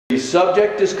The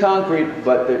subject is concrete,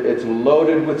 but it's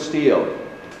loaded with steel.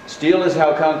 Steel is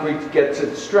how concrete gets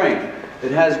its strength.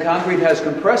 Concrete has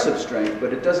compressive strength,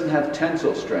 but it doesn't have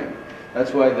tensile strength.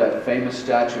 That's why that famous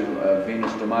statue of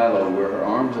Venus de Milo, where her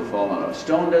arms have fallen off.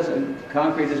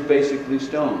 Concrete is basically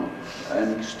stone,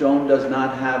 and stone does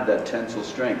not have that tensile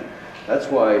strength. That's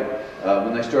why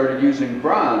when they started using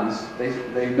bronze,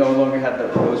 they no longer had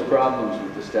those problems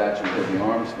with the statues of the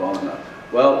arms falling off.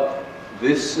 Well,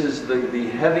 this is the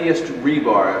heaviest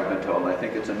rebar, I've been told. I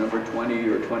think it's a number 20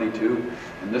 or 22,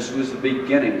 and this was the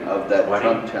beginning of that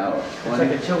Trump Tower. 20?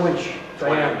 It's like a 2-inch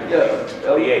diameter. Yeah,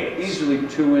 28. Easily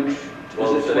 2-inch.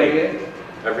 Well, is it 28?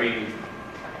 Every,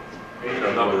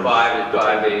 Number 5 is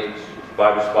 5/8.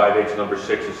 5 is 5/8, number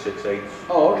 6 is 6/8.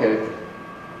 Oh, okay.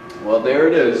 Well, there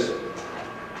it is.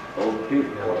 Old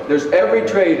people. There's every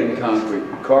trade in concrete.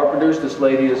 Carpenters, this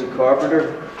lady is a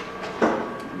carpenter.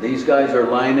 These guys are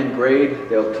line and grade.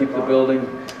 They'll keep the building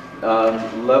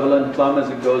level and plumb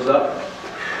as it goes up.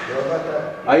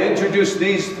 I introduced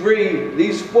these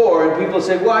four, and people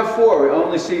say, why 4? I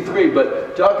only see 3.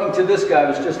 But talking to this guy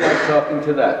was just like talking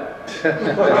to that.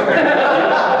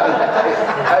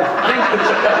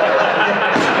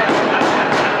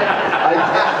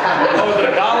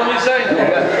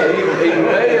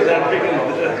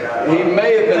 He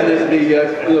may have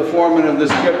been the foreman of the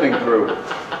stripping crew.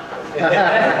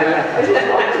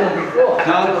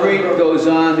 Concrete goes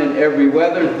on in every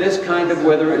weather. This kind of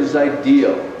weather is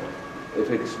ideal. If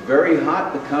it's very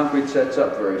hot, the concrete sets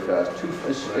up very fast.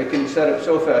 It can set up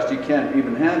so fast you can't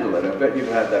even handle it. I bet you've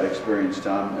had that experience,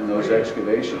 Tom, in those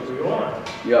excavations.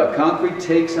 Yeah, concrete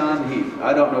takes on heat.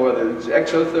 I don't know whether it's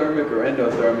exothermic or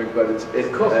endothermic, but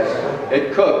it cooks.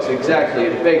 It cooks, exactly.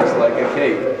 It bakes like a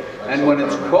cake. And when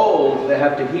it's cold, they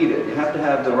have to heat it. You have to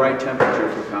have the right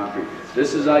temperature for concrete.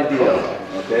 This is ideal,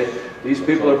 okay? These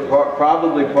people are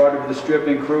probably part of the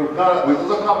stripping crew. The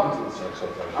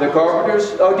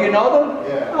carpenters? Oh, do you know them?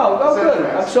 Yeah. Oh, good.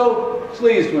 I'm so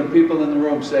pleased when people in the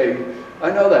room say, I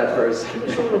know that person.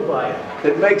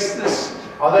 It makes this...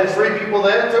 Are there 3 people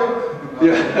there too?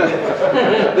 Yeah.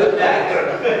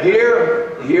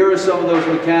 Here are some of those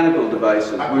mechanical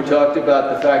devices. We talked about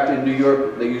the fact in New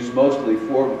York they use mostly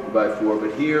 4x4,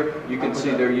 but here you can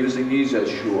see they're using these as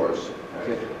shores.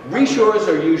 Okay. Reshores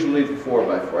are usually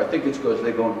 4x4. I think it's because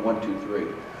they go in 1, 2, 3.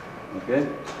 Okay.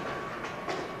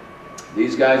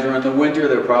 These guys are in the winter.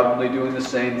 They're probably doing the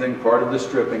same thing. Part of the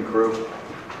stripping crew.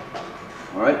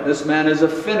 All right. This man is a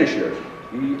finisher.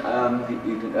 I'm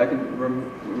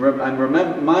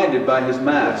reminded by his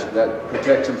mask that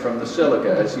protects him from the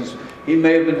silica, as he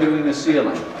may have been doing the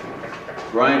ceiling,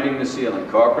 grinding the ceiling.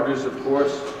 Carpenters, of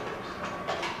course,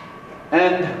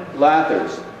 and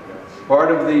lathers.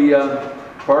 Part of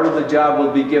the job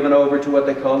will be given over to what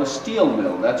they call a steel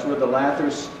mill. That's where the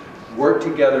lathers work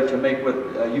together to make what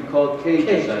you called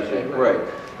cages, I think. Right.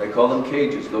 They call them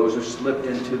cages. Those are slipped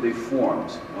into the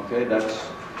forms. Okay, that's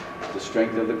the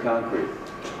strength of the concrete.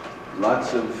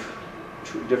 Lots of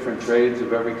different trades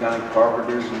of every kind,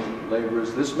 carpenters and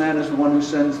laborers. This man is the one who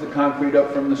sends the concrete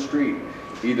up from the street,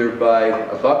 either by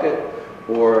a bucket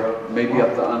or maybe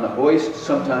up on the hoist,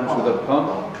 sometimes with a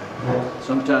pump.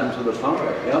 Sometimes with a pump,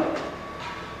 yeah.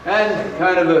 And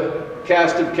kind of a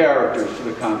cast of characters for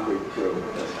the concrete crew.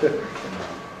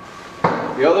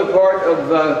 The other part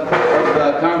of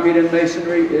concrete and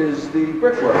masonry is the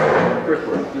brickwork.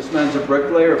 This man's a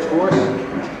bricklayer, of course.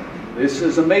 This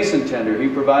is a mason tender. He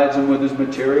provides them with his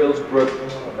materials,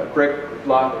 brick,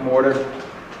 block, mortar.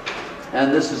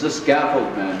 And this is a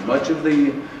scaffold man. Much of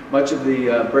the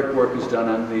brickwork is done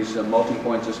on these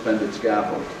multi-point suspended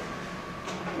scaffolds.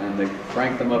 And they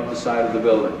crank them up the side of the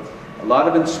building. A lot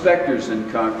of inspectors in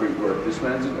concrete work. This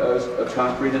man's a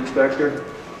concrete inspector.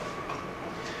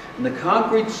 And the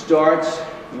concrete starts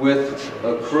with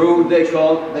a crew, they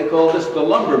call this the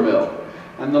lumber mill.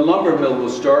 And the lumber mill will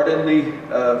start in the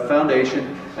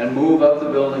foundation and move up the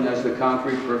building as the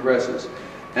concrete progresses.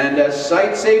 And as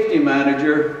site safety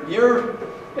manager, you're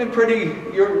in pretty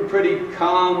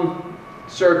calm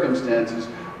circumstances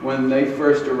when they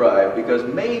first arrive, because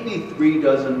maybe 3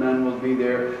 dozen men will be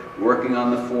there working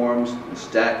on the forms,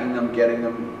 stacking them, getting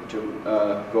them to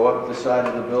go up the side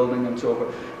of the building and so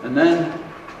forth. And then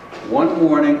one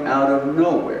morning, out of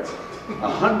nowhere,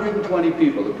 120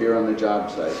 people appear on the job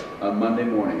site on Monday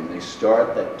morning, and they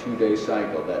start that 2-day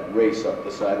cycle, that race up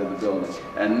the side of the building.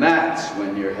 And that's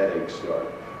when your headaches start.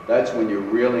 That's when you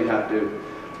really have to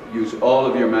use all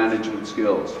of your management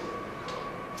skills,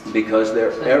 because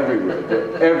they're everywhere.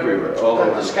 They're everywhere. All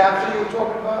over. The scaffolding you were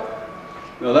talking about?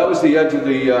 No, that was the edge of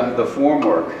the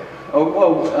formwork.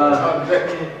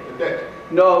 The deck.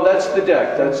 No, that's the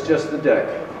deck. That's just the deck.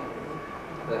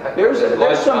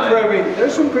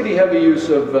 There's some pretty heavy use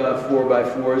of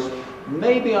 4x4s.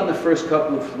 Maybe on the first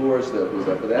couple of floors they'll do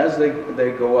that, but as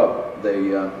they go up,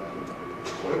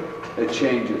 it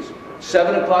changes.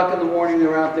 7 o'clock in the morning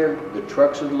they're out there, the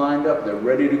trucks are lined up, they're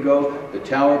ready to go. The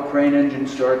tower crane engine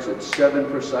starts at 7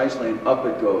 precisely and up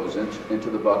it goes into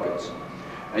the buckets.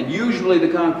 And usually the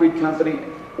concrete company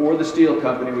or the steel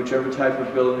company, whichever type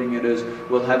of building it is,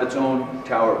 will have its own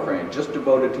tower crane just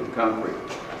devoted to the concrete.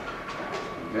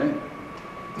 Okay?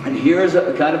 And here's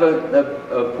a kind of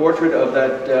a portrait of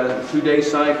that 2-day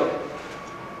cycle.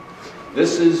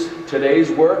 This is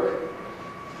today's work.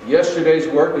 Yesterday's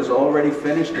work is already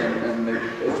finished and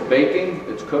it's baking,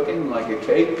 it's cooking like a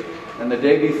cake. And the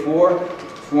day before,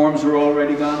 forms are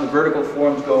already gone. The vertical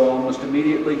forms go almost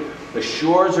immediately. The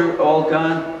shores are all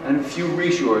gone and a few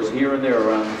reshores here and there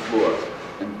around the floor.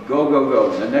 And go, go,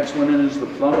 go. The next one in is the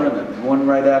plumber and the one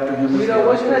right after him is the Guido,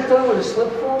 wasn't that electrician. done with a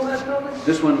slip form, that building?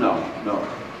 This one, no.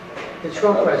 The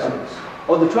Trump residence.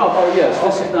 Oh, the trunk. Oh, yes.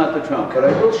 This is not the trunk, but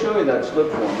I will show you that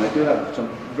slip form. I do have some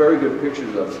very good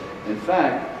pictures of it. In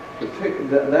fact,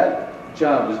 that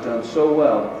job was done so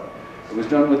well. It was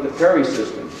done with the Perry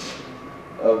system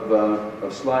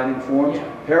of sliding forms.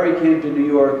 Yeah. Perry came to New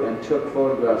York and took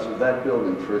photographs of that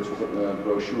building for its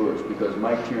brochures because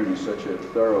Mike Tierney is such a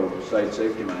thorough site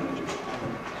safety manager.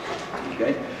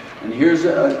 Okay, and here's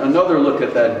another look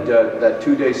at that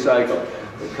 2-day cycle.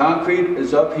 The concrete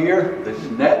is up here, the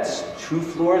nets 2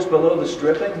 floors below the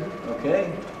stripping,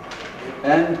 okay?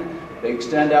 And they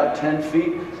extend out 10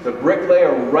 feet. The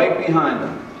bricklayer right behind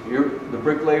them. Here, the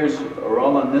bricklayers are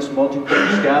all on this multi-point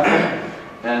scaffold,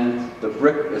 and the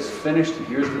brick is finished.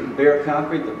 Here's the bare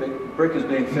concrete. The big brick is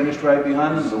being finished right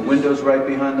behind them. The window's right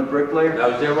behind the bricklayer. Now,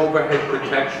 is there overhead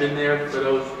protection there for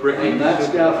those brick? And that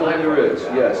scaffold there is,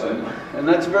 yes. And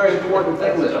that's a very important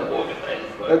thing with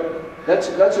it. That's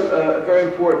a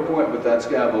very important point with that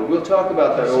scaffold. We'll talk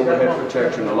about that overhead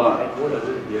protection a lot.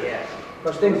 Yeah.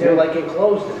 Those things, they're like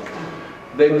enclosed in it.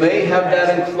 They may have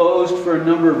that enclosed for a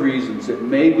number of reasons. It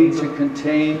may be to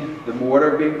contain the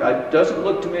mortar. It doesn't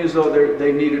look to me as though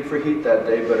they need it for heat that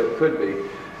day, but it could be.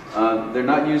 They're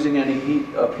not using any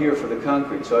heat up here for the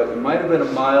concrete, so it might have been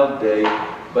a mild day,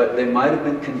 but they might have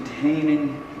been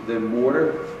containing the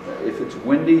mortar. If it's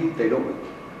windy, they don't.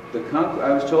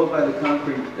 I was told by the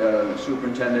concrete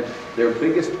superintendent, their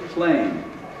biggest claim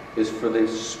is for the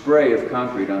spray of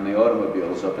concrete on the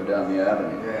automobiles up and down the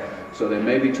avenue. Yeah. So they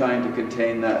may be trying to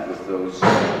contain that with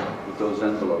those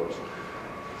envelopes.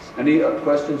 Any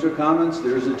questions or comments?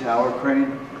 There's a tower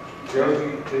crane. They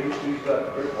used to use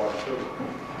that brick wash too.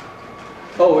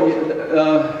 Oh,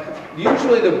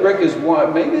 usually the brick is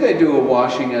maybe they do a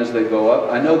washing as they go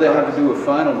up. I know they have to do a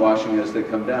final washing as they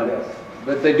come down. Yes.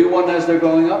 But they do one as they're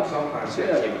going up? Sometimes. See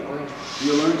that?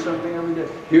 You learn something every day.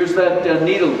 Here's that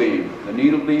needle beam. The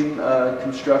needle beam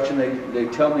construction, they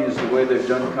tell me, is the way they've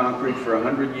done concrete for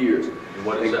 100 years.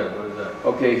 What is that? What is that?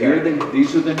 Okay,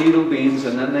 these are the needle beams,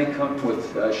 and then they come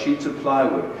with sheets of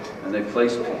plywood, and they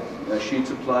place sheets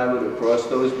of plywood across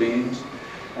those beams.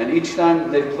 And each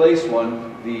time they place one,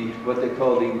 what they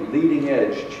call the leading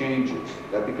edge changes.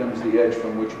 That becomes the edge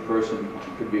from which a person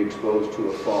could be exposed to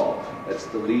a fall. That's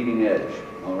the leading edge,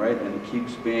 all right? And it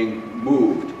keeps being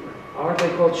moved. Aren't they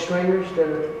called stringers?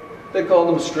 They call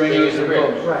them stringers.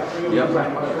 Right. Yep.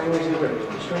 Right. Stringers and grips.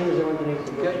 The stringers are underneath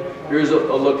the Okay. grips. Here's a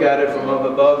look at it from up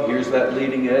above. Here's that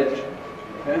leading edge.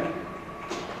 Okay.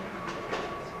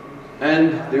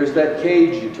 And there's that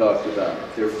cage you talked about.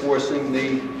 They're forcing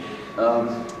the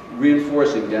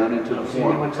reinforcing down into the See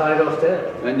anyone form. tied off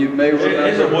there? And you may There's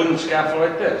a remember. wooden scaffold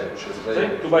right there. See,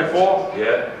 2x4,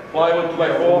 Yeah. plywood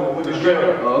 2x4 with the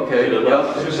stringer. Oh, okay. So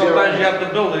Yeah. sometimes you have to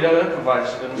build, you gotta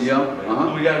improvise. And Yeah. What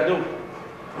do we gotta do?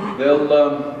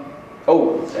 They'll.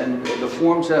 And the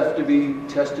forms have to be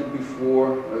tested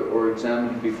before or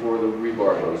examined before the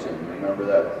rebar goes in. Remember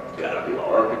that? The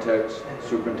architects,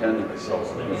 superintendent,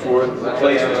 before the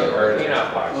placement.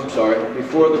 I'm sorry,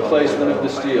 before the placement of the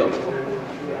steel.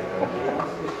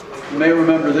 You may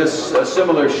remember this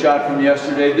similar shot from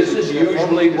yesterday. This is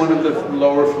usually one of the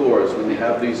lower floors when they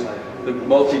have the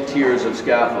multi-tiers of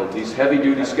scaffold, these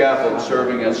heavy-duty scaffolds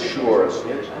serving as shores.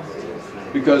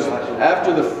 Because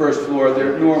after the first floor,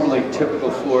 they're normally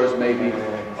typical floors, maybe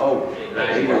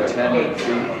 8 or 10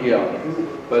 feet, yeah.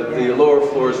 But the lower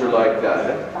floors are like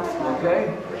that.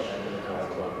 Okay.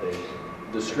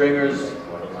 The stringers,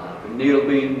 the needle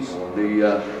beams,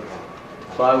 the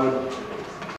plywood